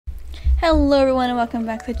Hello everyone and welcome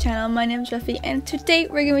back to the channel. My name is Ruffy and today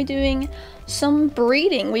we're going to be doing some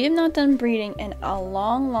breeding. We have not done breeding in a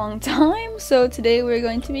long time, so today we're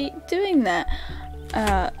going to be doing that.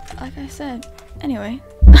 Like I said, anyway.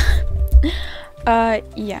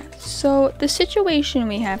 Yeah, so the situation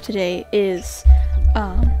we have today is,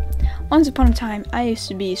 once upon a time I used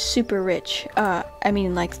to be super rich. I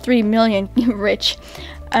mean like 3 million rich.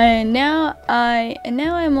 And now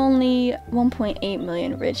I'm only 1.8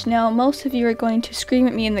 million rich. Now most of you are going to scream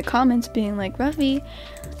at me in the comments being like, Ruffy,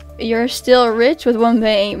 you're still rich with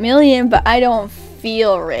 1.8 million, but I don't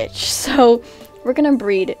feel rich. So we're gonna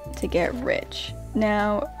breed to get rich.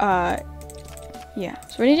 Now, yeah,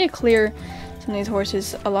 so we need to clear some of these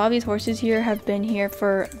horses. A lot of these horses here have been here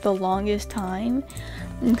for the longest time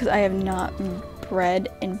because I have not bred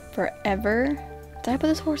in forever. Did I put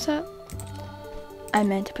this horse up? I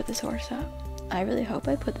meant to put this horse up. I really hope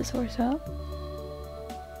I put this horse up.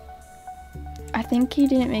 I think he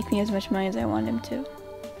didn't make me as much money as I wanted him to.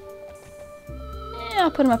 Yeah, I'll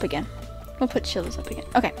put him up again. We'll put Chills up again.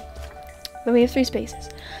 Okay. But we have 3 spaces.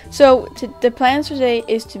 So, the plan for today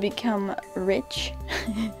is to become rich.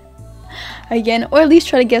 Again, or at least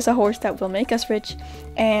try to guess a horse that will make us rich.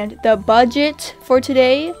 And the budget for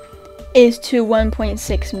today is to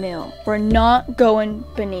 1.6 mil. We're not going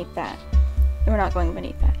beneath that. We're not going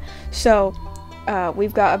beneath that. So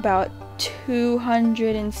we've got about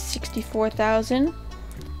 264,000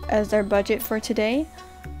 as our budget for today,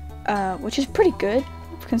 which is pretty good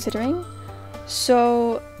considering.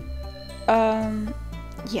 So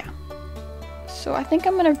yeah, so I think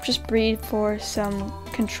I'm gonna just breed for some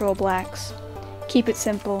control blacks. Keep it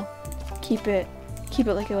simple, keep it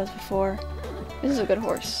like it was before. This is a good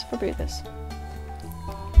horse. I'll breed this.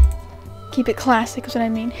 Keep it classic is what I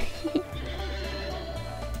mean.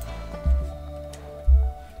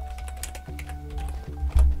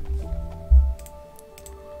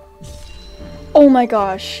 Oh my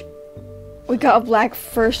gosh, we got a black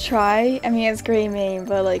first try. I mean, it's gray mane,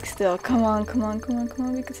 but like still, come on, we got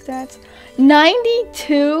stats.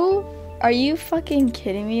 92? Are you fucking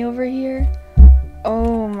kidding me over here?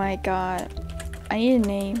 Oh my god, I need a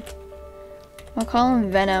name. I'll call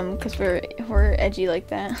him Venom because we're edgy like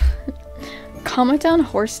that. Comment down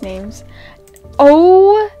horse names.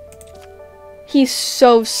 Oh, he's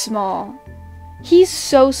so small. He's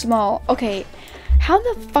so small. Okay. How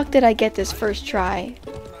the fuck did I get this first try?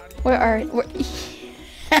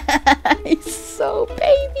 He's so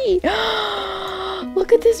baby.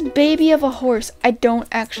 Look at this baby of a horse. I don't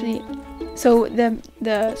actually. So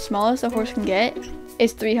the smallest a horse can get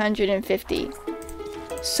is 350.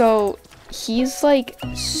 So he's like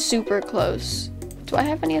super close. Do I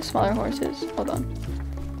have any smaller horses? Hold on.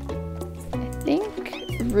 I think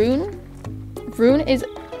Rune is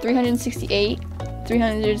 368,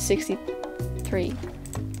 363.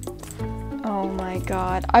 Oh my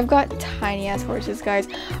god, I've got tiny ass horses, guys,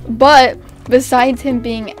 but besides him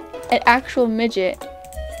being an actual midget,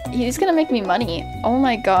 he's gonna make me money. Oh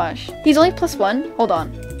my gosh, he's only +1. Hold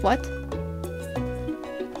on, what?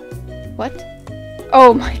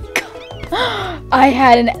 Oh my god, I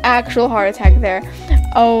had an actual heart attack there.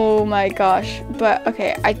 Oh my gosh. But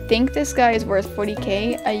okay, I think this guy is worth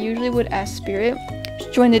 40k. I usually would ask Spirit.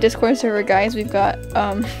 Join the Discord server, guys. We've got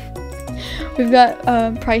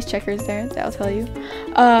price checkers there, that'll tell you.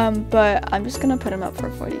 But I'm just gonna put him up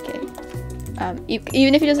for 40k.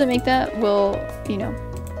 Even if he doesn't make that, we'll, you know,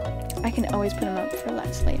 I can always put him up for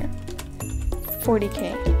less later.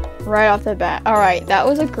 40k right off the bat. Alright, that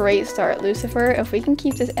was a great start, Lucifer. If we can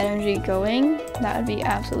keep this energy going, that would be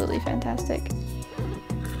absolutely fantastic.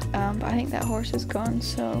 But I think that horse is gone,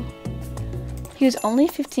 so he was only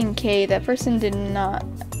 15k. That person did not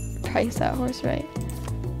price that horse right.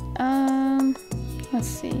 Let's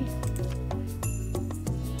see.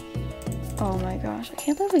 Oh my gosh, I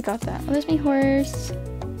can't believe we got that. Oh, there's me horse.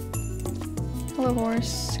 Hello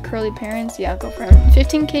horse. Curly parents. Yeah, I'll go for him.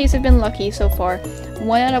 15k's have been lucky so far.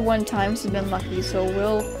 1 out of 1 times has been lucky, so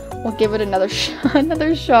we'll give it another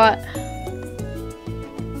another shot.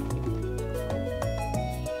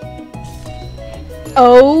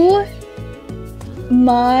 Oh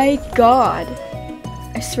my god.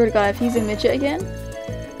 I swear to god, if he's a midget again.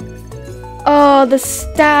 Oh, the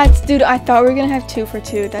stats, dude. I thought we were gonna have 2 for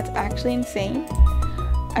 2. That's actually insane.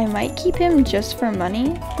 I might keep him just for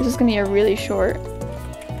money. This is gonna be a really short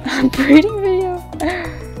breeding video.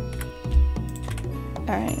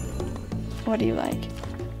 Alright, what do you like?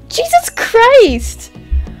 Jesus Christ!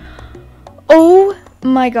 Oh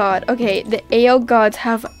my god. Okay, the AO gods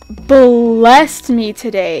have blessed me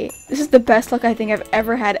today. This is the best luck I think I've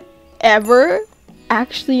ever had ever.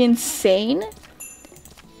 Actually insane.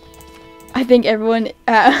 I think everyone,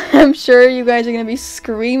 I'm sure you guys are gonna be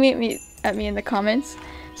screaming at me in the comments,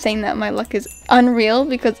 saying that my luck is unreal,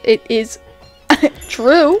 because it is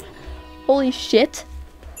true. Holy shit.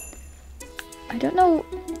 I don't know.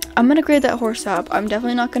 I'm gonna grade that horse up. I'm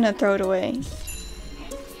definitely not gonna throw it away.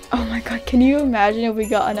 Oh my god, can you imagine if we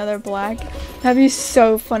got another black? That'd be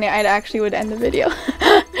so funny. I actually would end the video.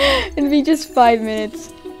 It'd be just 5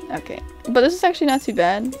 minutes. Okay, but this is actually not too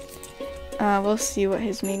bad. We'll see what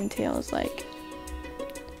his mane and tail is like.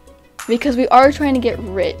 Because we are trying to get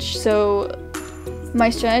rich, so my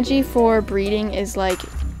strategy for breeding is like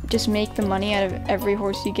just make the money out of every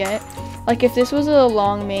horse you get. Like if this was a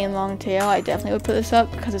long mane, long tail, I definitely would put this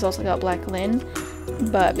up because it's also got black Lynn.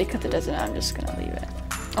 But because it doesn't, I'm just gonna leave it.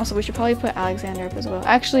 Also, we should probably put Alexander up as well.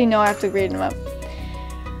 Actually, no, I have to grade him up.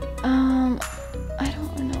 I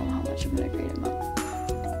don't know how much I'm gonna grade him up.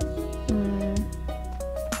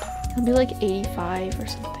 It'll be like 85 or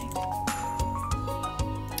something.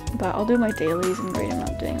 But I'll do my dailies and grade him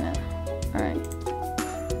up doing that. Alright.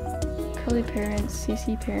 Curly parents,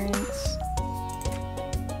 CC parents.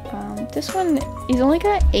 This one, he's only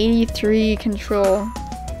got 83 control,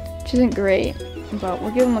 which isn't great. But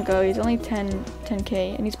we'll give him a go. He's only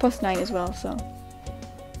 10k, and he's plus 9 as well, so.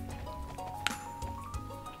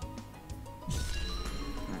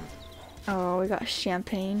 Oh, we got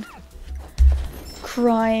Champagne.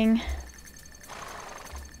 Crying.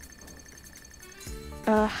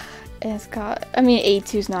 It's got, I mean,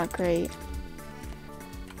 A2's not great.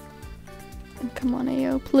 Come on,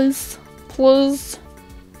 AO, please. Please.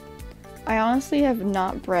 I honestly have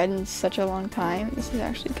not bred in such a long time. This is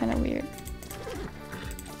actually kind of weird.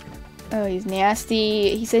 Oh, he's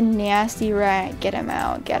nasty. He's a nasty rat. Get him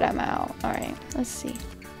out. Get him out. Alright, let's see.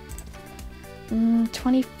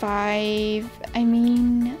 25. I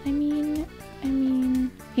mean.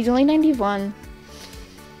 He's only 91.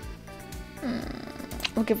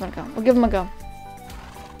 We'll give him a go. We'll give him a go.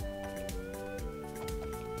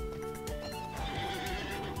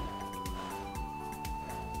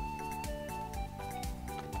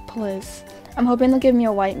 Please. I'm hoping they'll give me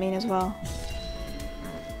a white mane as well.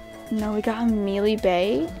 No, we got a Mealy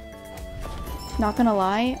Bay. Not gonna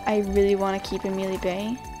lie, I really want to keep a Mealy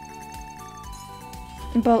Bay.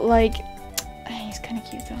 But like, he's kind of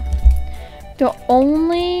cute though. The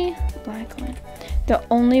only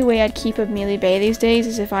way I'd keep a Mealy Bay these days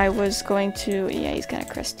is if I was going to, yeah, he's kind of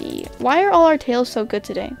crusty. Why are all our tails so good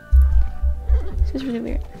today? This is really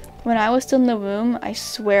weird. When I was still in the womb, I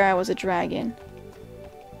swear I was a dragon.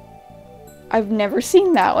 I've never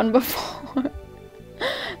seen that one before.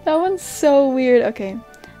 That one's so weird. Okay.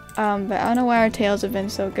 But I don't know why our tails have been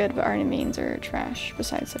so good, but our manes are trash,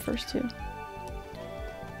 besides the first two.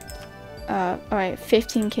 Alright,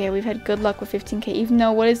 15k. We've had good luck with 15k. Even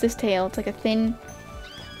though, what is this tail? It's like a thin,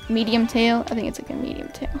 medium tail? I think it's like a medium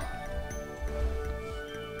tail.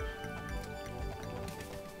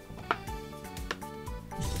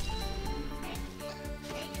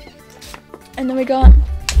 And then we got,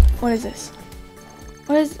 what is this?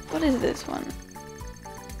 What is this one?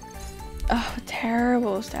 Oh,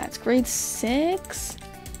 terrible stats. Grade 6?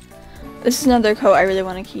 This is another coat I really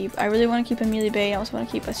want to keep. I really want to keep a Mealy Bay. I also want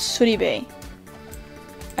to keep a Sooty Bay.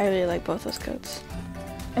 I really like both those coats.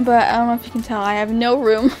 But I don't know if you can tell, I have no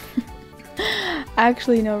room.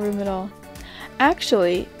 Actually, no room at all.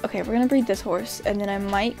 Actually, okay, we're gonna breed this horse, and then I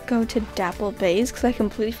might go to Dapple Bays, because I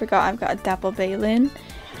completely forgot I've got a Dapple Bay Lynn.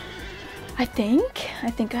 I think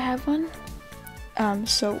I have one.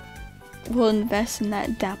 So we'll invest in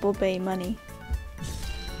that Dapple Bay money.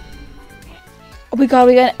 Oh, we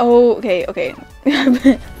got, oh, okay.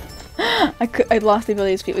 I lost the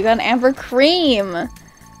ability to speak. We got an Amber Cream.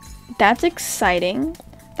 That's exciting.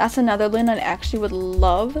 That's another Lynn I actually would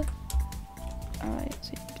love. Alright,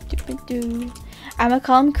 so I'm gonna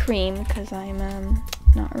call him Cream because I'm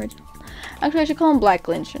not original. Actually, I should call him Black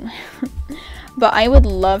Lynn, shouldn't I? But I would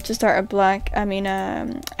love to start a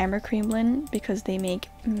Amber Cream Lynn because they make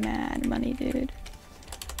mad money, dude.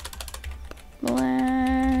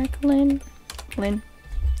 Black Lynn.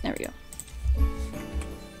 There we go.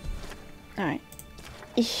 Alright.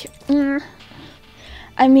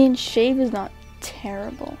 I mean, Shave is not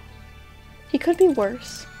terrible. He could be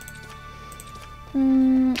worse.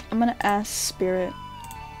 I'm gonna ask Spirit.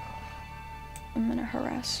 I'm gonna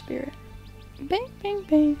harass Spirit. Bang, bang,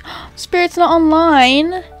 bang. Spirit's not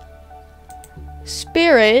online.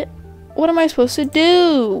 Spirit, what am I supposed to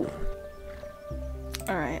do?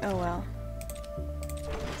 Alright, oh well.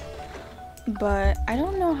 But I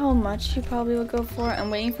don't know how much he probably will go for. I'm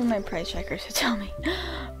waiting for my price checker to tell me.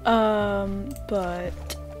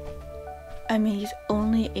 But I mean, he's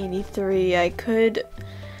only 83. I could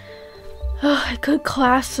I could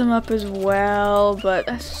class him up as well, but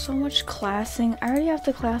that's so much classing. I already have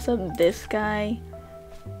to class up this guy.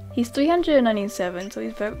 He's 397, so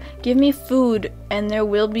he's better. Give me food and there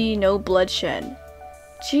will be no bloodshed.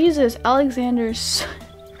 Jesus, Alexander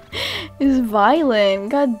is violent.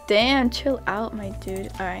 God damn, chill out, my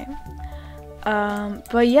dude. Alright.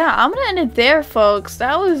 But yeah, I'm gonna end it there, folks.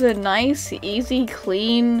 That was a nice, easy,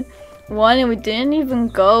 clean one, and we didn't even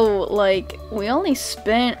go, like, we only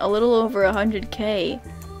spent a little over 100k.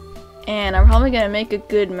 And I'm probably gonna make a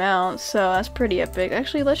good mount, so that's pretty epic.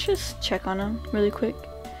 Actually, let's just check on him really quick.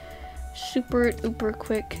 Super uber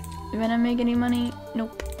quick. Venom make any money?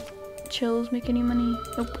 Nope. Chills make any money?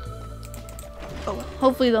 Nope. Oh well.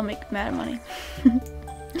 Hopefully they'll make mad money.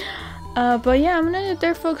 But yeah, I'm gonna end it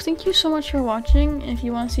there, folks. Thank you so much for watching. If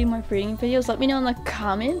you want to see more breeding videos, let me know in the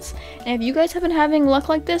comments. And if you guys have been having luck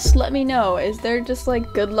like this, let me know. Is there just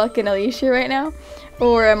like good luck in Alicia right now?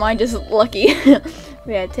 Or am I just lucky? But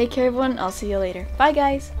yeah, take care everyone. I'll see you later. Bye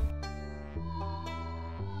guys!